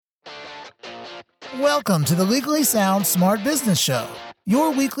Welcome to the Legally Sound Smart Business Show,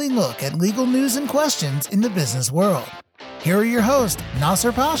 your weekly look at legal news and questions in the business world. Here are your hosts,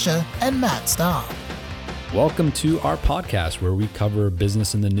 Nasser Pasha and Matt Staub. Welcome to our podcast where we cover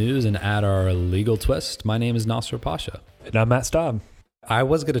business in the news and add our legal twist. My name is Nasser Pasha. And I'm Matt Staub. I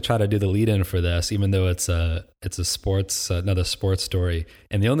was going to try to do the lead-in for this, even though it's a sports, another sports story.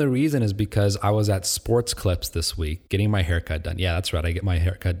 And the only reason is because I was at Sports Clips this week getting my haircut done. Yeah, that's right. I get my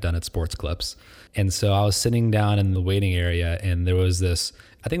haircut done at Sports Clips. And so I was sitting down in the waiting area and there was this,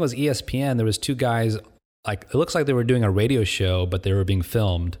 I think it was ESPN. There was two guys, like it looks like they were doing a radio show, but they were being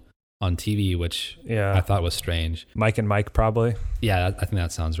filmed on TV, which I thought was strange. Mike and Mike, probably. Yeah, I think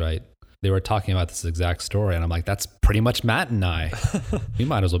that sounds right. They were talking about this exact story, and I'm like, that's pretty much Matt and I. We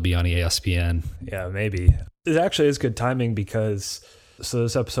might as well be on ESPN. Yeah, maybe. It actually is good timing because, so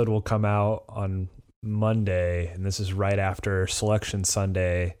this episode will come out on Monday, and this is right after Selection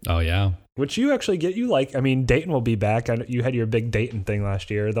Sunday. Oh, yeah. Which you actually get, Dayton will be back. You had your big Dayton thing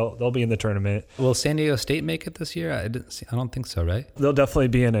last year. They'll be in the tournament. Will San Diego State make it this year? I don't think so, right? They'll definitely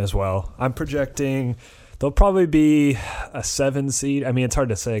be in as well. I'm projecting they'll probably be a 7 seed. I mean, it's hard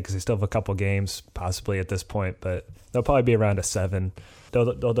to say because they still have a couple games possibly at this point, but they'll probably be around a 7.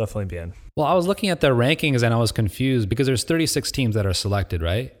 They'll definitely be in. Well, I was looking at their rankings and I was confused because there's 36 teams that are selected,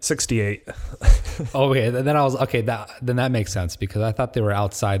 right? 68. Oh, okay. Then then that makes sense because I thought they were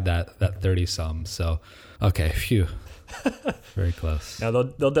outside that 30-some. So, okay, phew. Very close. Now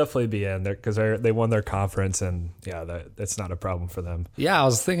they'll definitely be in there because they won their conference, and that's not a problem for them. Yeah, I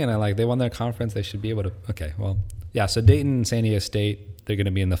was thinking they won their conference, they should be able to. Okay, well, yeah. So Dayton and San Diego State, they're going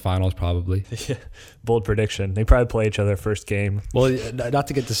to be in the finals probably. Yeah, bold prediction. They probably play each other first game. Well, not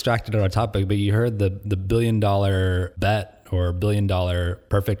to get distracted on our topic, but you heard the $1 billion bet or $1 billion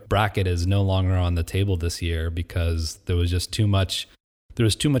perfect bracket is no longer on the table this year because there was just too much. There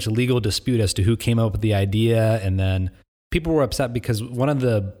was too much legal dispute as to who came up with the idea, and then people were upset because one of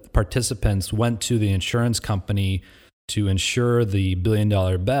the participants went to the insurance company to insure the $1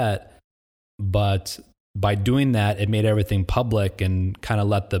 billion bet, but by doing that, it made everything public and kind of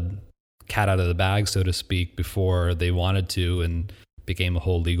let the cat out of the bag, so to speak, before they wanted to, and became a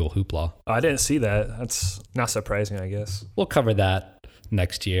whole legal hoopla. I didn't see that. That's not surprising, I guess. We'll cover that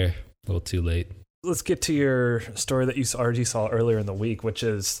next year. A little too late. Let's get to your story that you already saw earlier in the week, which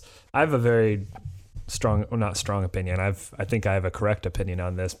is, I have a very not strong opinion. I think I have a correct opinion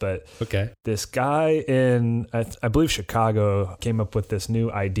on this, but okay. This guy in, I believe Chicago, came up with this new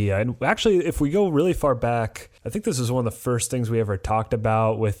idea. And actually, if we go really far back, I think this was one of the first things we ever talked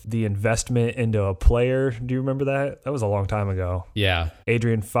about with the investment into a player. Do you remember that? That was a long time ago. Yeah.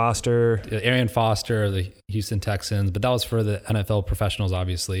 Arian Foster, the Houston Texans, but that was for the NFL professionals,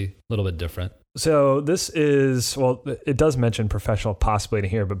 obviously. A little bit different. So this is, well, it does mention professional possibly in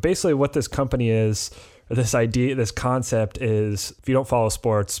here, but basically what this company is, or this idea, this concept is, if you don't follow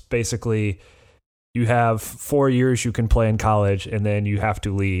sports, basically you have 4 years you can play in college and then you have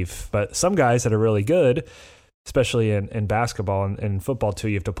to leave. But some guys that are really good, especially in basketball and football too,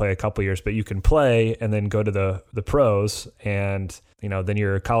 you have to play a couple years, but you can play and then go to the pros, and then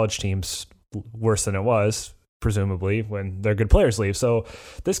your college team's worse than it was, presumably, when their good players leave. So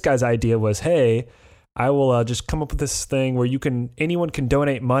this guy's idea was, hey, I will just come up with this thing where anyone can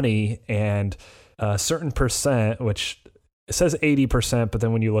donate money, and a certain percent, which it says 80%, but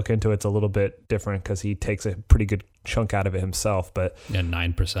then when you look into it, it's a little bit different because he takes a pretty good chunk out of it himself. But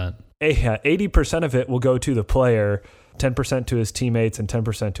 9%. 80% of it will go to the player, 10% to his teammates, and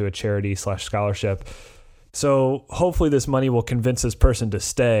 10% to a charity/scholarship. So hopefully this money will convince this person to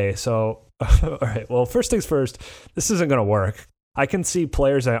stay. So, all right, well, first things first, this isn't going to work. I can see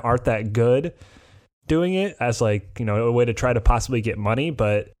players that aren't that good doing it as a way to try to possibly get money.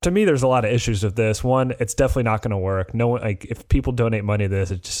 But to me, there's a lot of issues with this. One, it's definitely not going to work. No one, if people donate money to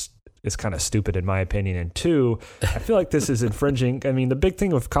this, it's kind of stupid in my opinion. And two, I feel like this is infringing. I mean, the big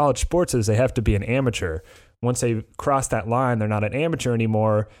thing with college sports is they have to be an amateur. Once they cross that line, they're not an amateur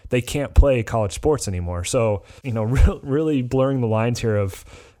anymore. They can't play college sports anymore. So, really blurring the lines here of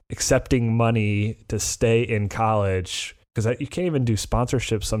accepting money to stay in college, because you can't even do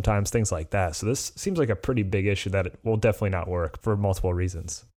sponsorships sometimes, things like that. So this seems like a pretty big issue that it will definitely not work for multiple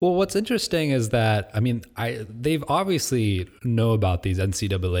reasons. Well, what's interesting is that, they've obviously know about these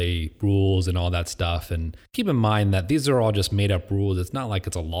NCAA rules and all that stuff. And keep in mind that these are all just made up rules. It's not like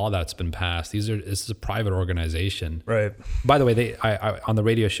it's a law that's been passed. This is a private organization. Right. By the way, I on the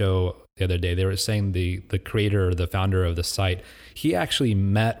radio show the other day, they were saying the creator, the founder of the site, he actually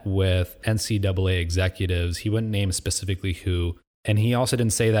met with NCAA executives. He wouldn't name specifically who. And he also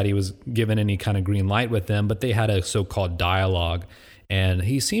didn't say that he was given any kind of green light with them, but they had a so-called dialogue. And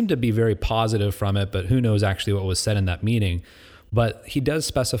he seemed to be very positive from it, but who knows actually what was said in that meeting. But he does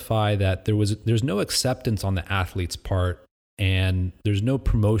specify that there's no acceptance on the athlete's part, and there's no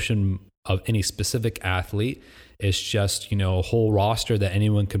promotion of any specific athlete. It's just, a whole roster that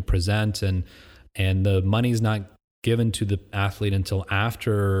anyone can present, and the money's not given to the athlete until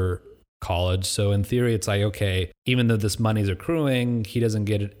after college. So in theory, it's like, okay, even though this money's accruing, he doesn't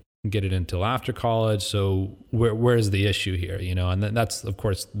get it until after college. So where's the issue here? And that's of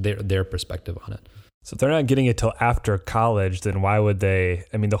course their perspective on it. So if they're not getting it till after college, then why would they?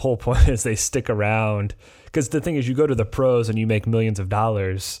 I mean, the whole point is they stick around, because the thing is, you go to the pros and you make millions of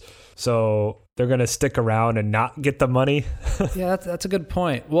dollars. So they're going to stick around and not get the money. Yeah, that's a good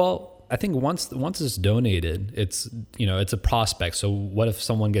point. Well, I think once it's donated, it's a prospect. So what if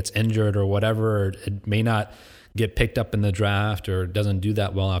someone gets injured or whatever? It may not get picked up in the draft or doesn't do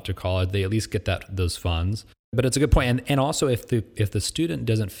that well after college. They at least get those funds. But it's a good point. And also, if the student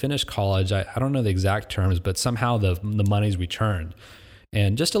doesn't finish college, I don't know the exact terms, but somehow the money's returned.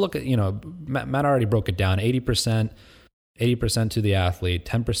 And just to look at, Matt already broke it down: 80% to the athlete,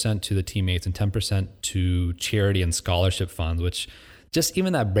 10% to the teammates, and 10% to charity and scholarship funds, which just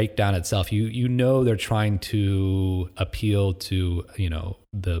even that breakdown itself, they're trying to appeal to,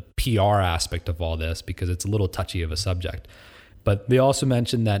 the PR aspect of all this, because it's a little touchy of a subject. But they also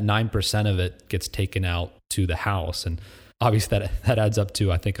mentioned that 9% of it gets taken out to the house. And obviously that adds up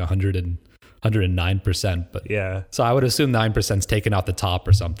to, I think, 109%. But yeah. So I would assume 9% is taken out the top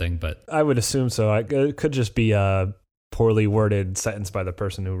or something. But I would assume so. It could just be a poorly worded sentence by the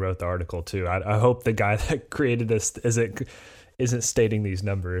person who wrote the article too. I hope the guy that created this isn't stating these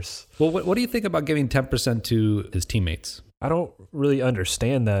numbers. Well, what do you think about giving 10% to his teammates? I don't really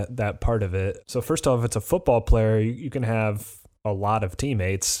understand that part of it. So first off, if it's a football player, you can have a lot of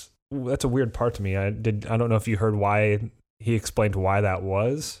teammates. That's a weird part to me. I don't know if you heard why he explained why that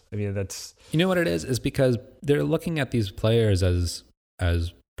was. I mean, that's... You know what it is because they're looking at these players as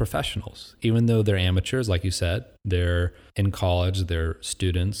professionals, even though they're amateurs, like you said. They're in college, they're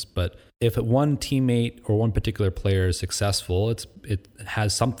students. But if one teammate or one particular player is successful, it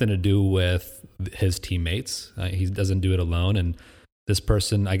has something to do with his teammates. He doesn't do it alone. And this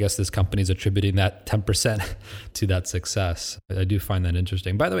person, I guess this company is attributing that 10% to that success. I do find that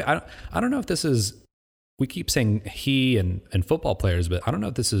interesting. By the way, I don't know if this is, we keep saying he and football players, but I don't know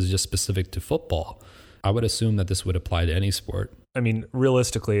if this is just specific to football. I would assume that this would apply to any sport. I mean,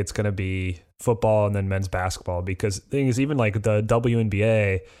 realistically, it's going to be football and then men's basketball, because the thing is, even like the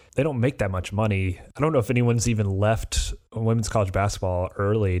WNBA, they don't make that much money. I don't know if anyone's even left women's college basketball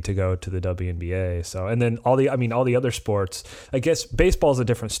early to go to the WNBA. So, and then all the other sports, I guess baseball is a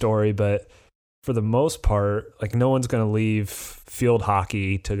different story, but for the most part, like no one's going to leave field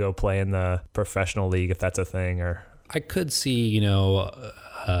hockey to go play in the professional league, if that's a thing. Or I could see,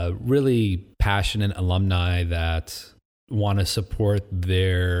 really passionate alumni that want to support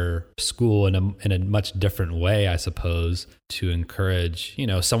their school in a much different way, I suppose, to encourage,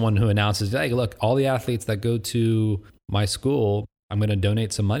 someone who announces, hey, look, all the athletes that go to my school, I'm going to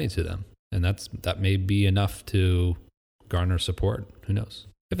donate some money to them. And that may be enough to garner support. Who knows?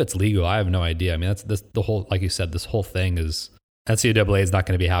 If it's legal, I have no idea. I mean, that's the whole, like you said, this whole thing is, NCAA is not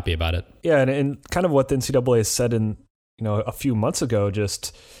going to be happy about it. Yeah. And kind of what the NCAA said in, a few months ago,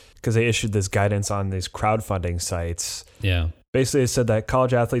 just because they issued this guidance on these crowdfunding sites. Yeah. Basically, it said that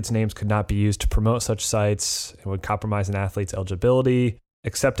college athletes' names could not be used to promote such sites. It would compromise an athlete's eligibility.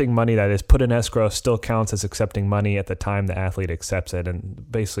 Accepting money that is put in escrow still counts as accepting money at the time the athlete accepts it.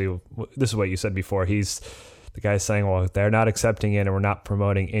 And basically, this is what you said before. The guy's saying, well, they're not accepting it and we're not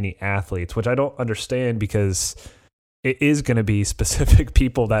promoting any athletes, which I don't understand, because it is going to be specific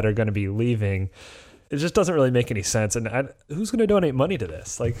people that are going to be leaving. It just doesn't really make any sense. And who's going to donate money to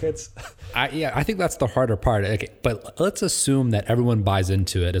this? Like I think that's the harder part. Okay, but let's assume that everyone buys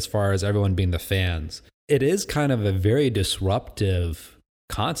into it, as far as everyone being the fans. It is kind of a very disruptive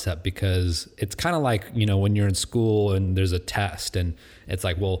concept, because it's kind of like, when you're in school and there's a test and it's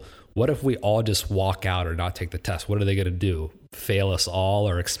like, well, what if we all just walk out or not take the test? What are they going to do? Fail us all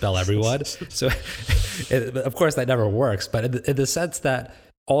or expel everyone? So of course that never works. But in the sense that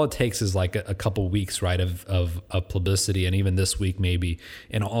all it takes is like a couple weeks, right, of publicity, and even this week maybe,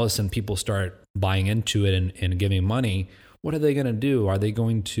 and all of a sudden people start buying into it and giving money. What are they going to do? Are they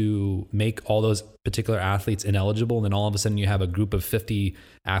going to make all those particular athletes ineligible, and then all of a sudden you have a group of 50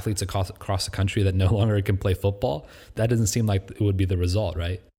 athletes across the country that no longer can play football? That doesn't seem like it would be the result,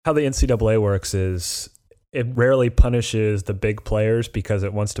 right? How the NCAA works is it rarely punishes the big players because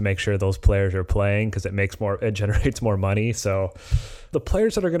it wants to make sure those players are playing because it generates more money. So the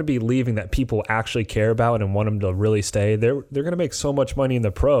players that are going to be leaving that people actually care about and want them to really stay, they're going to make so much money in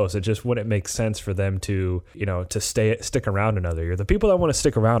the pros. It just wouldn't make sense for them to, to stick around another year. The people that want to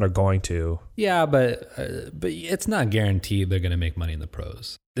stick around are going to. Yeah, but it's not guaranteed they're going to make money in the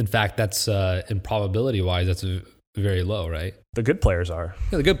pros. In fact, that's in probability wise, that's very low, right? The good players are.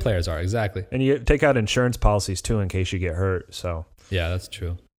 Yeah, the good players are, exactly. And you take out insurance policies too in case you get hurt. So yeah, that's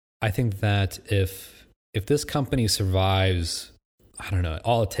true. I think that if this company survives, I don't know,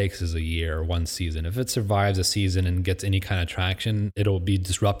 all it takes is a year or one season. If it survives a season and gets any kind of traction, it'll be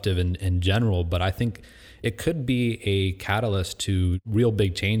disruptive in general. But I think it could be a catalyst to real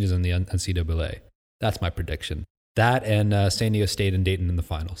big changes in the NCAA. That's my prediction. That and San Diego State and Dayton in the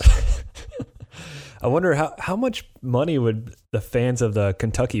finals. I wonder how much money would the fans of the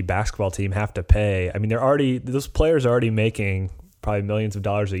Kentucky basketball team have to pay? I mean, those players are already making probably millions of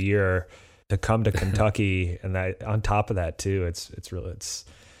dollars a year to come to Kentucky, and that on top of that too, it's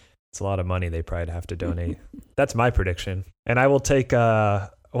a lot of money they probably have to donate. That's my prediction, and I will take. I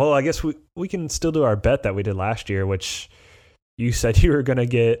guess we can still do our bet that we did last year, which you said you were going to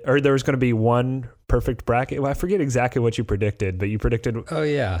get, or there was going to be one perfect bracket. Well, I forget exactly what you predicted, but you predicted. Oh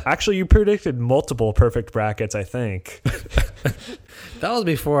yeah. Actually, you predicted multiple perfect brackets, I think. That was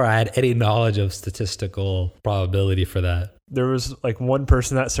before I had any knowledge of statistical probability for that. There was like one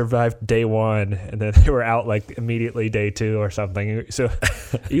person that survived day one, and then they were out like immediately day two or something. So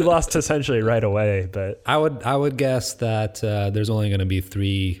you lost essentially right away. But I would guess that there's only going to be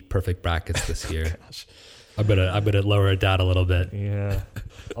 3 perfect brackets this year. Gosh. I better lower it down a little bit. Yeah,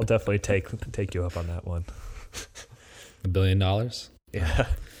 I'll definitely take you up on that one. $1 billion? Yeah.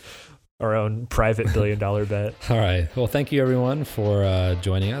 Our own private $1 billion bet. All right. Well, thank you everyone for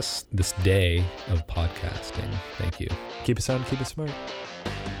joining us this day of podcasting. Thank you. Keep it sound, keep it smart.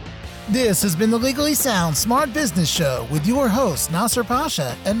 This has been the Legally Sound Smart Business Show with your hosts, Nasser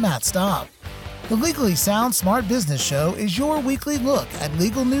Pasha and Matt Staub. The Legally Sound Smart Business Show is your weekly look at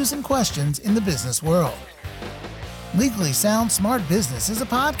legal news and questions in the business world. Legally Sound Smart Business is a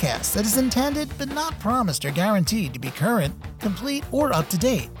podcast that is intended but not promised or guaranteed to be current, complete, or up to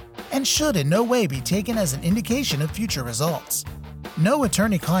date, and should in no way be taken as an indication of future results. No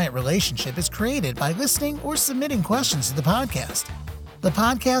attorney-client relationship is created by listening or submitting questions to the podcast. The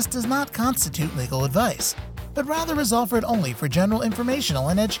podcast does not constitute legal advice, but rather is offered only for general informational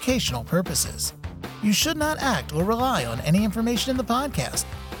and educational purposes. You should not act or rely on any information in the podcast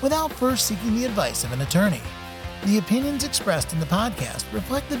without first seeking the advice of an attorney. The opinions expressed in the podcast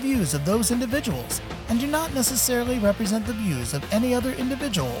reflect the views of those individuals and do not necessarily represent the views of any other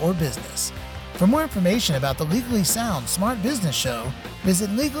individual or business. For more information about the Legally Sound Smart Business Show, visit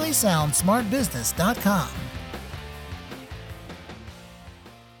LegallySoundSmartBusiness.com.